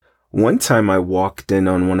One time I walked in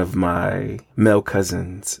on one of my male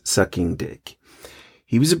cousins sucking dick.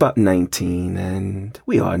 He was about 19 and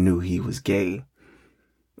we all knew he was gay.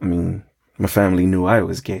 I mean, my family knew I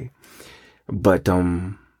was gay. But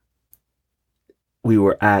we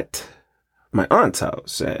were at my aunt's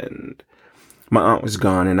house and my aunt was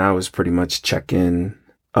gone and I was pretty much checking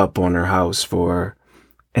up on her house for her.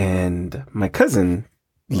 And my cousin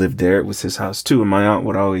lived there. It was his house too. And my aunt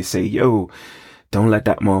would always say, yo, don't let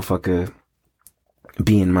that motherfucker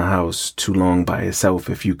be in my house too long by himself.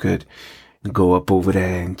 If you could go up over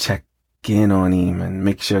there and check in on him and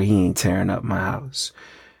make sure he ain't tearing up my house.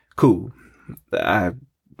 Cool. I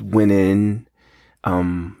went in,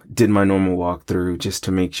 did my normal walkthrough just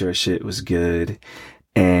to make sure shit was good.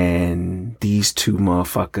 And these two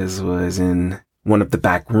motherfuckers was in one of the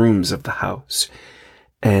back rooms of the house.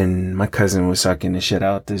 And my cousin was sucking the shit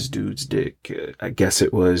out this dude's dick. I guess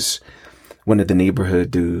it was one of the neighborhood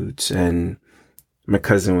dudes. And my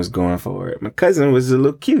cousin was going for it. My cousin was a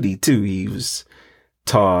little cutie too. He was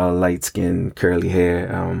tall, light skinned, curly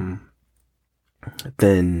hair,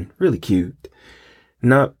 thin, really cute.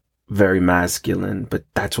 Not very masculine, but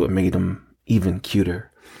that's what made him even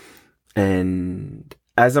cuter. And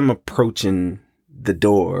as I'm approaching the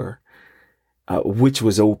door, which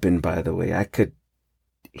was open, by the way, I could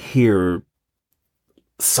hear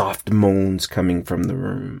soft moans coming from the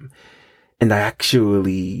room. And I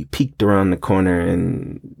actually peeked around the corner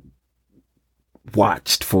and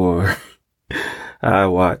watched for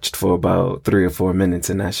about 3 or 4 minutes,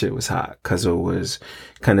 and that shit was hot because it was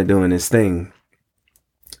kind of doing his thing.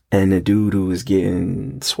 And the dude who was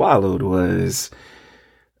getting swallowed was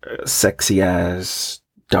sexy ass,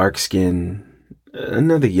 dark skin,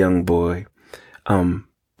 another young boy,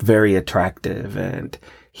 very attractive, and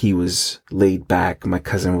he was laid back. My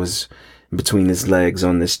cousin was between his legs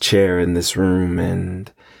on this chair in this room,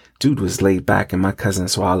 and dude was laid back, and my cousin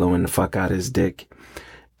swallowing the fuck out his dick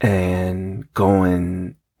and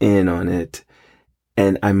going in on it.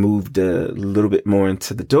 And I moved a little bit more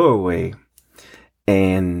into the doorway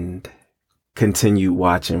and continued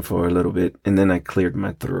watching for a little bit, and then I cleared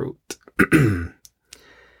my throat. And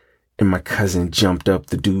my cousin jumped up,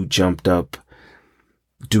 the dude jumped up.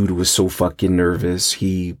 Dude was so fucking nervous.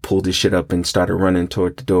 He pulled his shit up and started running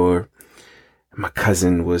toward the door. My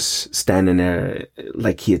cousin was standing there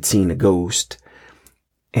like he had seen a ghost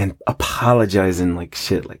and apologizing like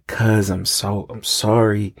shit, like, cuz I'm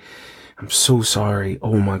sorry. I'm so sorry.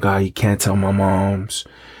 Oh my God, you can't tell my moms.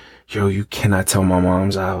 Yo, you cannot tell my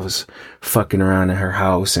moms I was fucking around in her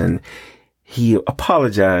house. And he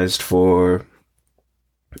apologized for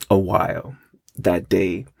a while that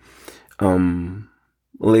day.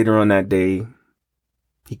 Later on that day,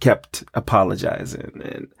 he kept apologizing,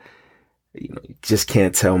 and you just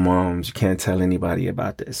can't tell moms, you can't tell anybody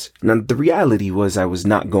about this. Now, the reality was I was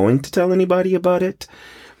not going to tell anybody about it,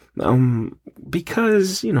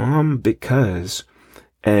 because, I'm a big cuz,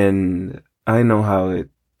 and I know how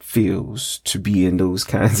it feels to be in those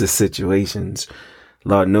kinds of situations.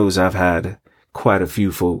 Lord knows I've had quite a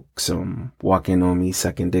few folks, walking on me,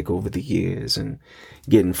 sucking dick over the years and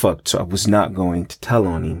getting fucked. So I was not going to tell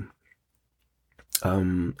on him.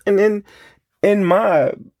 And then in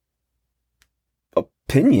my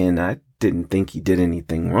opinion, I didn't think he did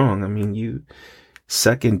anything wrong. I mean, you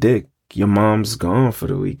sucking dick, your mom's gone for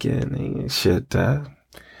the weekend and shit.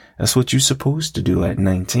 That's what you're supposed to do at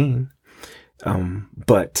 19.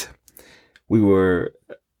 But we were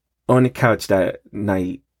on the couch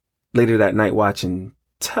later that night watching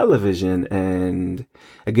television, and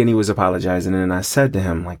again he was apologizing, and I said to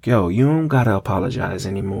him, like, yo, you don't gotta apologize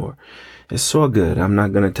anymore, it's so good, I'm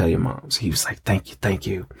not gonna tell your moms. He was like, thank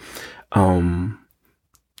you.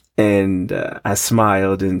 And I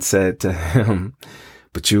smiled and said to him,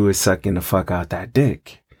 but you were sucking the fuck out that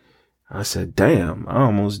dick. I said, damn, I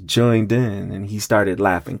almost joined in. And he started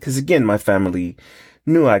laughing because, again, my family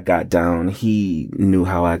knew I got down. He knew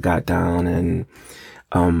how I got down, and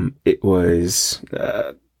it was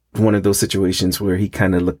one of those situations where he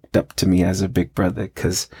kind of looked up to me as a big brother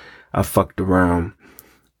because I fucked around.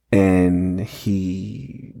 And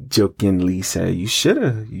he jokingly said, you should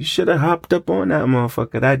have hopped up on that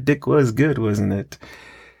motherfucker. That dick was good, wasn't it?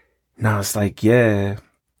 And I was like, yeah.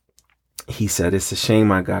 He said, it's a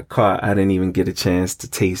shame I got caught. I didn't even get a chance to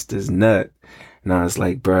taste his nut. And I was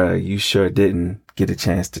like, bruh, you sure didn't get a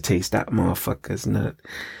chance to taste that motherfucker's nut.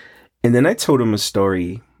 And then I told him a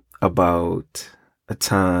story about a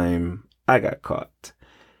time I got caught.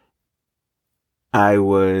 I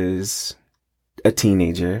was a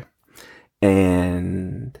teenager,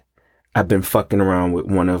 and I've been fucking around with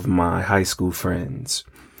one of my high school friends.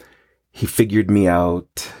 He figured me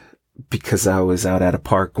out. because I was out at a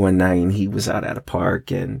park one night and he was out at a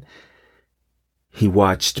park, and he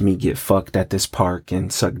watched me get fucked at this park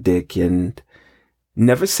and suck dick, and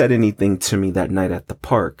never said anything to me that night at the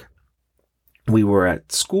park. We were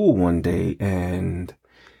at school one day and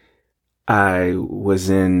I was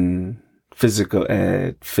in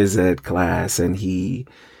phys ed class, and he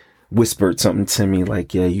whispered something to me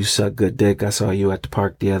like, yeah, you suck good dick. I saw you at the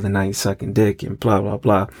park the other night sucking dick and blah, blah,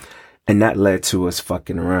 blah. And that led to us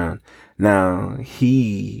fucking around. Now,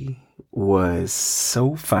 he was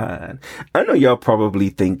so fine. I know y'all probably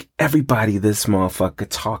think everybody this motherfucker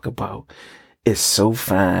talk about is so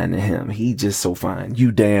fine to him. He just so fine.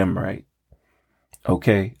 You damn right.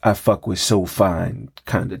 Okay? I fuck with so fine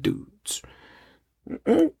kind of dudes.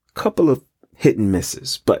 Couple of hit and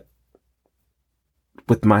misses, but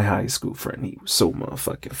with my high school friend, he was so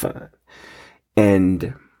motherfucking fine.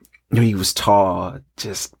 And he was tall,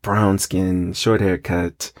 just brown skin, short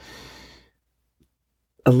haircut,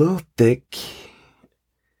 a little thick,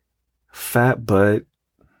 fat butt,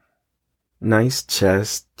 nice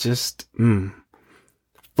chest, just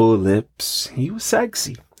full lips. He was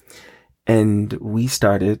sexy. And we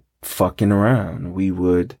started fucking around. We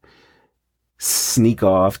would sneak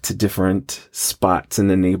off to different spots in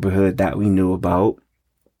the neighborhood that we knew about.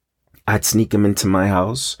 I'd sneak him into my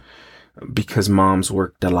house because mom's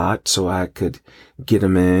worked a lot, so I could get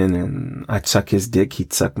him in, and I'd suck his dick,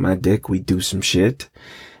 he'd suck my dick, we'd do some shit,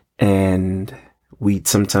 and we'd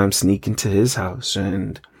sometimes sneak into his house,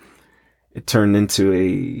 and it turned into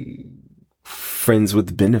a friends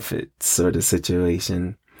with benefits sort of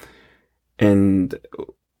situation, and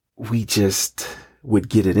we just would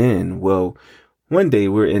get it in. Well, one day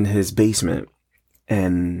we're in his basement,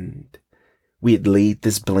 and we had laid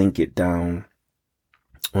this blanket down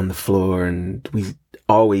on the floor, and we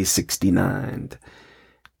always 69'd.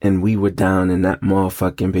 And we were down in that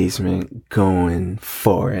motherfucking basement going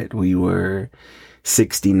for it. We were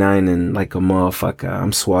 69ing like a motherfucker.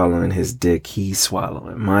 I'm swallowing his dick. He's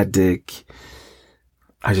swallowing my dick.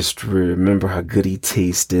 I just remember how good he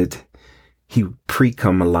tasted. He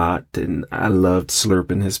pre-cum a lot, and I loved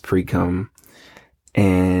slurping his pre-cum.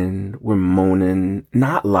 And we're moaning,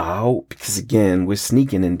 not loud, because again, we're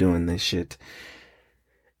sneaking and doing this shit.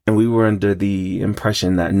 And we were under the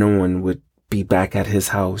impression that no one would be back at his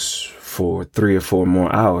house for 3 or 4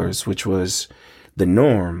 more hours, which was the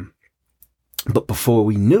norm. But before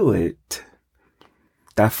we knew it,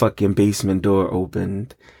 that fucking basement door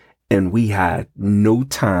opened, and we had no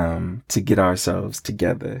time to get ourselves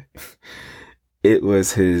together. It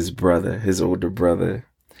was his brother, his older brother.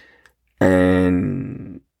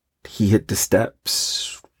 And he hit the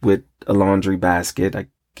steps with a laundry basket.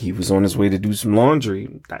 He was on his way to do some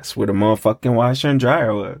laundry. That's where the motherfucking washer and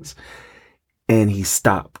dryer was. And he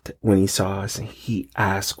stopped when he saw us, and he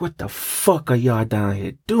asked, what the fuck are y'all down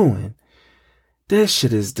here doing? This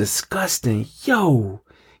shit is disgusting. Yo,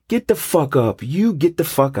 get the fuck up. You get the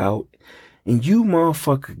fuck out. And you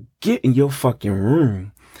motherfucker get in your fucking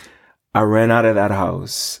room. I ran out of that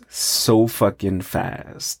house so fucking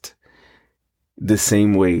fast. The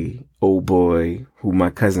same way old boy who my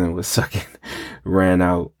cousin was sucking ran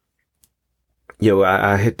out. Yo,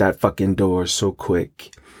 I hit that fucking door so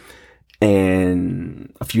quick.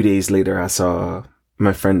 And a few days later, I saw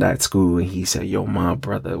my friend at school, and he said, yo, my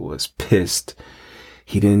brother was pissed.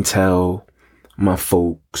 He didn't tell my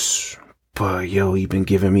folks, but yo, he been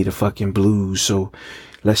giving me the fucking blues. So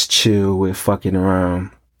let's chill with fucking around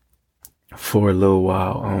for a little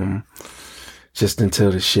while. Just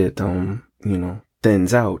until the shit,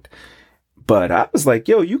 thins out. But I was like,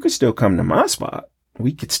 yo, you could still come to my spot.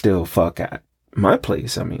 We could still fuck at my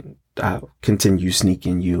place. I mean, I'll continue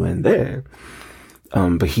sneaking you in there.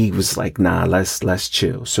 But he was like, nah, let's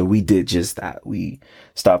chill. So we did just that. We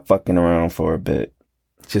stopped fucking around for a bit,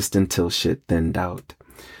 just until shit thinned out.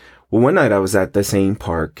 Well, one night I was at the same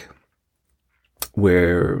park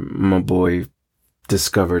where my boy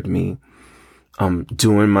discovered me,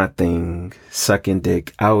 doing my thing, sucking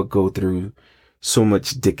dick. I would go through so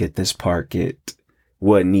much dick at this park, it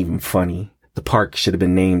wasn't even funny. The park should have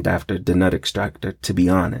been named after the nut extractor, to be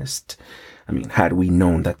honest. I mean, had we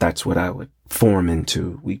known that that's what I would form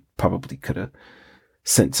into, we probably could have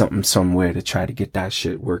sent something somewhere to try to get that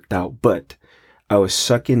shit worked out. But I was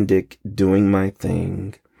sucking dick, doing my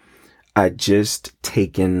thing. I'd just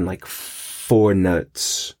taken like 4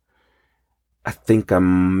 nuts. I think I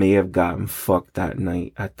may have gotten fucked that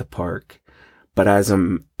night at the park. But as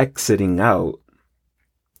I'm exiting out,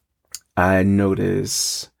 I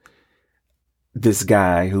noticed this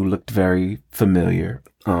guy who looked very familiar.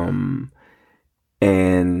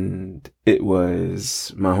 And it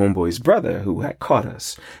was my homeboy's brother who had caught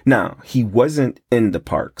us. Now, he wasn't in the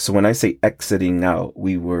park. So when I say exiting out,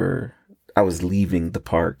 I was leaving the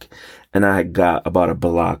park, and I got about a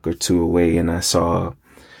block or two away, and I saw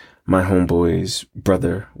my homeboy's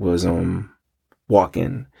brother was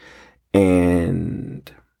walking,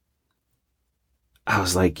 and I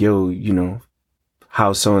was like, yo,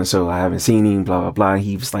 how's so-and-so? I haven't seen him, blah, blah, blah.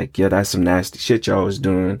 He was like, yeah, that's some nasty shit y'all was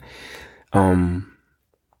doing.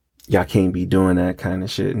 Y'all can't be doing that kind of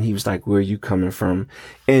shit. And he was like, where are you coming from?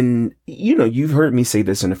 And, you've heard me say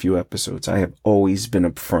this in a few episodes. I have always been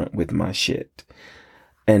upfront with my shit.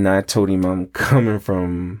 And I told him I'm coming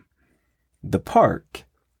from the park.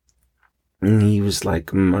 And he was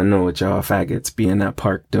like, I know what y'all faggots be in that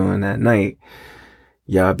park doing that night.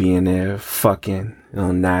 Y'all be in there fucking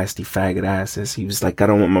nasty faggot asses. He was like, I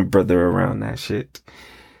don't want my brother around that shit.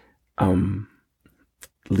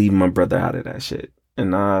 Leave my brother out of that shit.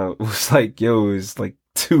 And I was like, yo, it's like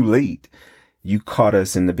too late. You caught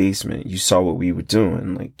us in the basement. You saw what we were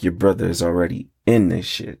doing. Like, your brother is already in this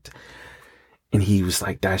shit. And he was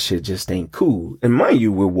like, that shit just ain't cool. And mind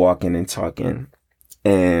you, we're walking and talking,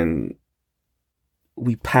 and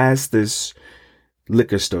we passed this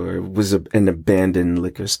liquor store. It was an abandoned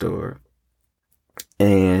liquor store,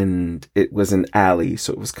 and it was an alley.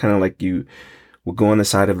 So it was kind of like you would go on the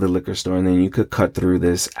side of the liquor store, and then you could cut through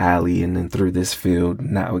this alley and then through this field,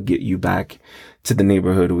 and that would get you back to the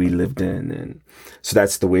neighborhood we lived in. And so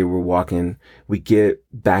that's the way we're walking. We get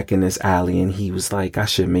back in this alley, and he was like, I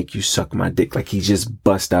should make you suck my dick. Like, he just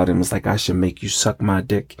bust out and was like, I should make you suck my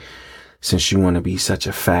dick since you want to be such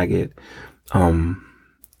a faggot.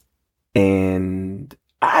 And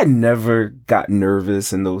I never got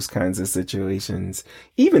nervous in those kinds of situations.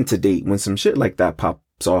 Even to date, when some shit like that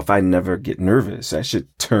pops off, I never get nervous. That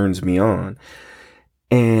shit turns me on.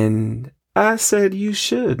 And I said, you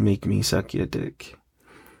should make me suck your dick.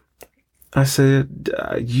 I said,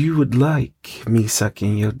 you would like me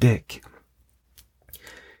sucking your dick.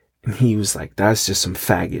 And he was like, that's just some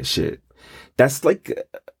faggot shit. That's like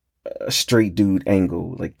a straight dude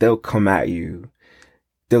angle. Like, they'll come at you.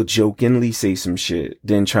 They'll jokingly say some shit,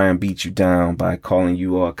 then try and beat you down by calling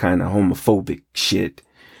you all kind of homophobic shit,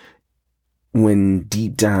 when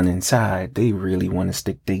deep down inside, they really want to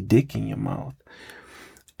stick their dick in your mouth.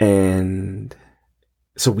 And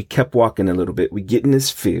so we kept walking a little bit. We get in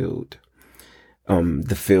this field,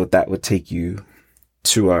 the field that would take you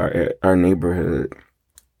to our neighborhood.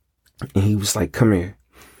 And he was like, come here.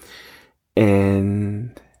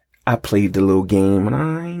 And I played the little game, and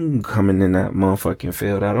I ain't coming in that motherfucking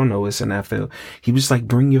field. I don't know what's in that field. He was like,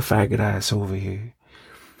 bring your faggot ass over here.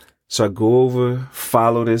 So I go over,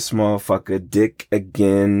 follow this motherfucker. Dick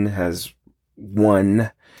again has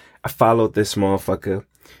won. I followed this motherfucker.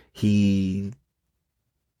 He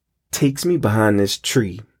takes me behind this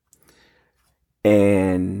tree,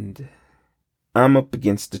 and I'm up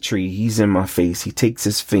against the tree. He's in my face. He takes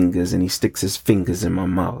his fingers and he sticks his fingers in my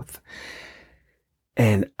mouth.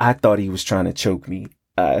 And I thought he was trying to choke me.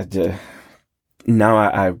 Now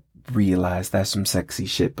I realize that's some sexy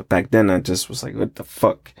shit. But back then I just was like, what the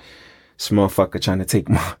fuck? This motherfucker trying to take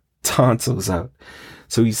my tonsils out.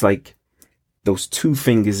 So he's like, those two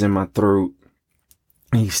fingers in my throat.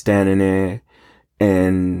 He's standing there,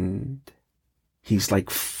 and he's like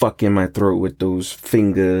fucking my throat with those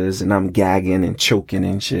fingers, and I'm gagging and choking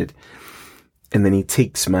and shit. And then he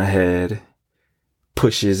takes my head,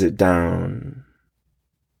 pushes it down,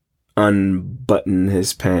 unbutton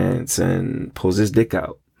his pants, and pulls his dick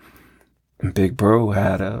out. And big bro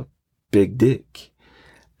had a big dick,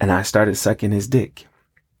 and I started sucking his dick.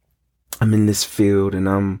 I'm in this field, and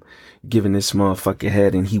I'm giving this motherfucker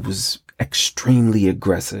head, and he was extremely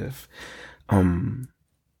aggressive,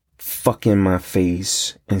 fucking my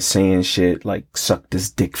face and saying shit like, suck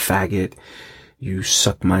this dick, faggot. You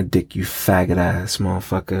suck my dick, you faggot ass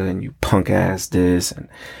motherfucker, and you punk ass this and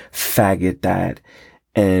faggot that.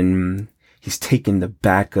 And he's taking the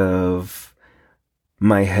back of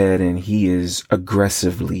my head, and he is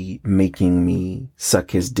aggressively making me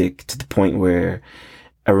suck his dick, to the point where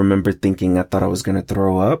I remember thinking I thought I was going to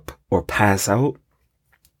throw up or pass out.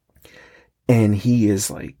 And he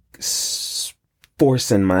is like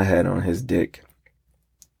forcing my head on his dick.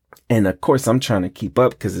 And of course I'm trying to keep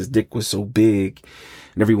up because his dick was so big.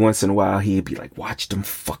 And every once in a while he'd be like, watch them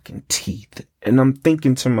fucking teeth. And I'm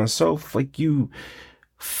thinking to myself, like, you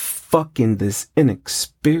fucking this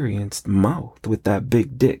inexperienced mouth with that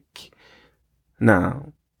big dick.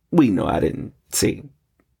 Now, we know I didn't say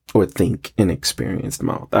or think inexperienced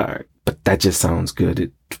mouth. All right. But that just sounds good.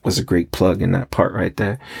 It was a great plug in that part right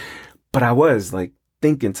there. But I was like,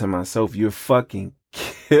 thinking to myself, you're fucking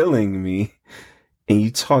killing me. And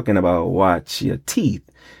you talking about watch your teeth.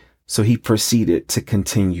 So he proceeded to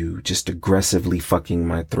continue just aggressively fucking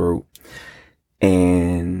my throat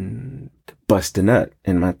and bust a nut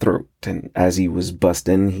in my throat. And as he was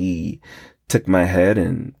busting, he took my head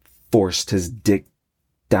and forced his dick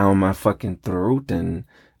down my fucking throat, and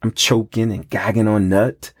I'm choking and gagging on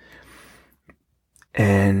nut.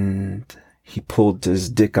 And he pulled his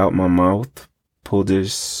dick out my mouth, pulled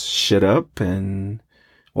his shit up, and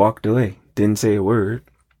walked away. Didn't say a word.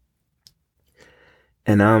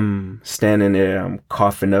 And I'm standing there, I'm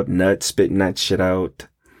coughing up nut, spitting that shit out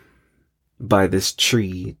by this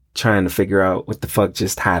tree, trying to figure out what the fuck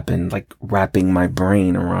just happened, like wrapping my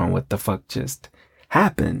brain around what the fuck just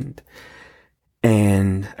happened.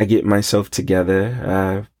 And I get myself together,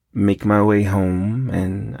 I make my way home,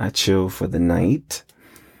 and I chill for the night.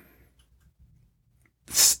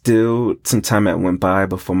 Still, some time had went by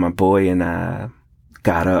before my boy and I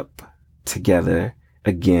got up together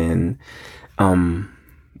again.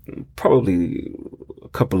 Probably a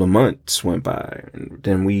couple of months went by, and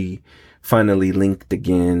then we finally linked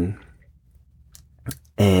again,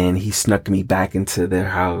 and he snuck me back into their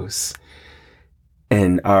house,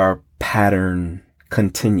 and our pattern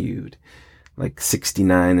continued. Like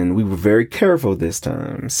 69, and we were very careful this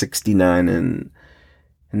time. 69 in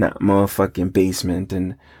that motherfucking basement.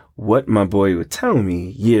 And what my boy would tell me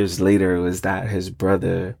years later was that his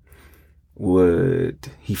brother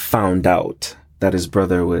he found out that his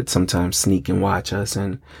brother would sometimes sneak and watch us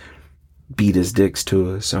and beat his dicks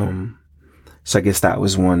to us. So I guess that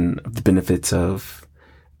was one of the benefits of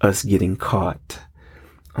us getting caught.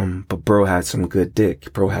 But bro had some good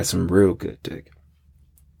dick. Bro had some real good dick.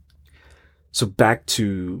 So back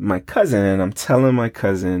to my cousin, I'm telling my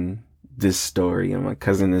cousin this story, and my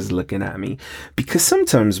cousin is looking at me, because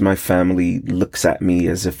sometimes my family looks at me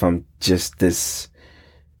as if I'm just this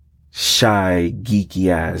shy, geeky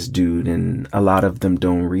ass dude, and a lot of them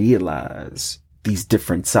don't realize these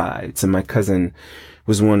different sides. And my cousin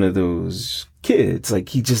was one of those kids, like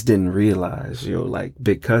he just didn't realize, like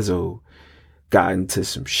Big Cuzzo got into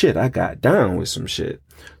some shit. I got down with some shit.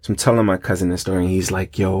 So I'm telling my cousin the story, and he's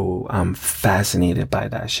like, yo, I'm fascinated by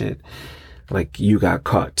that shit. Like, you got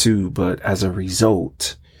caught too, but as a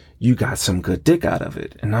result, you got some good dick out of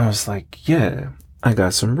it. And I was like, yeah, I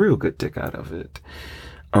got some real good dick out of it.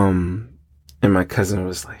 And my cousin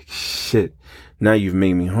was like, shit, now you've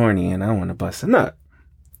made me horny and I want to bust a nut.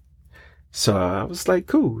 So I was like,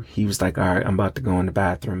 cool. He was like, all right, I'm about to go in the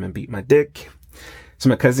bathroom and beat my dick. So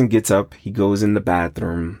my cousin gets up, he goes in the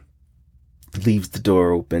bathroom, leaves the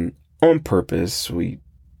door open on purpose. We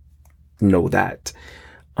know that.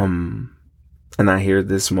 And I hear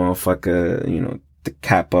this motherfucker, the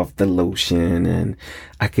cap off the lotion, and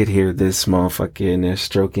I could hear this motherfucker in there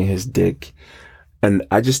stroking his dick. And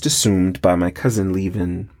I just assumed by my cousin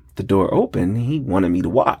leaving the door open, he wanted me to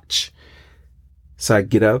watch. So I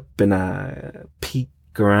get up and I peek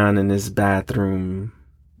around in this bathroom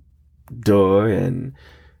door, and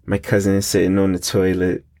my cousin is sitting on the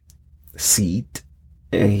toilet seat,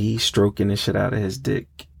 and he's stroking the shit out of his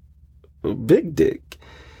dick. Big dick.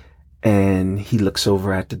 And he looks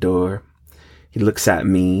over at the door. He looks at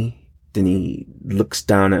me. Then he looks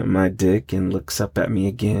down at my dick and looks up at me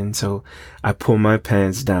again. So I pull my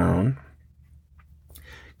pants down,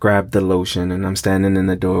 grab the lotion, and I'm standing in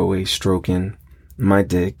the doorway stroking my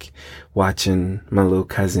dick, watching my little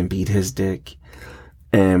cousin beat his dick.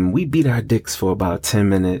 And we beat our dicks for about 10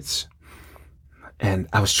 minutes. And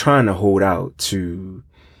I was trying to hold out to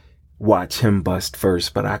watch him bust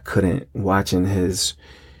first, but I couldn't. Watching his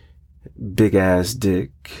big ass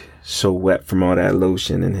dick so wet from all that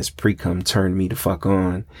lotion and his pre-cum turned me the fuck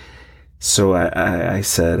on. So I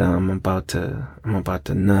said, I'm about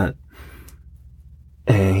to nut.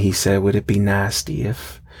 And he said, would it be nasty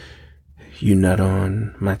if you nut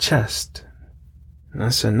on my chest? And I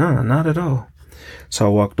said, no, not at all. So I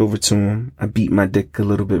walked over to him. I beat my dick a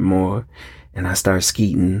little bit more, and I started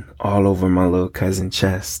skeeting all over my little cousin's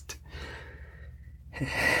chest.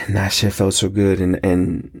 And that shit felt so good,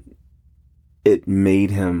 and it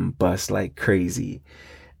made him bust like crazy.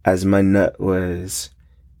 As my nut was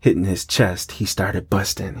hitting his chest, he started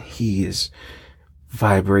busting. He is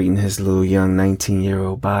vibrating his little young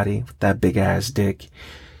 19-year-old body with that big ass dick.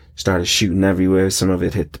 Started shooting everywhere. Some of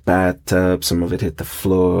it hit the bathtub, some of it hit the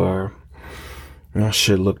floor. That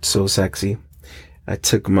shit looked so sexy. I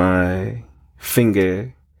took my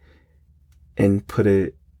finger and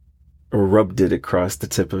rubbed it across the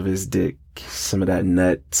tip of his dick. Some of that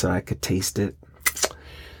nut so I could taste it.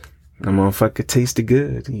 The motherfucker tasted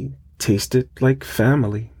good. He tasted like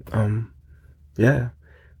family. Yeah.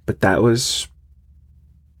 But that was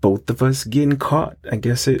both of us getting caught. I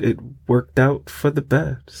guess it worked out for the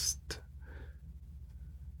best.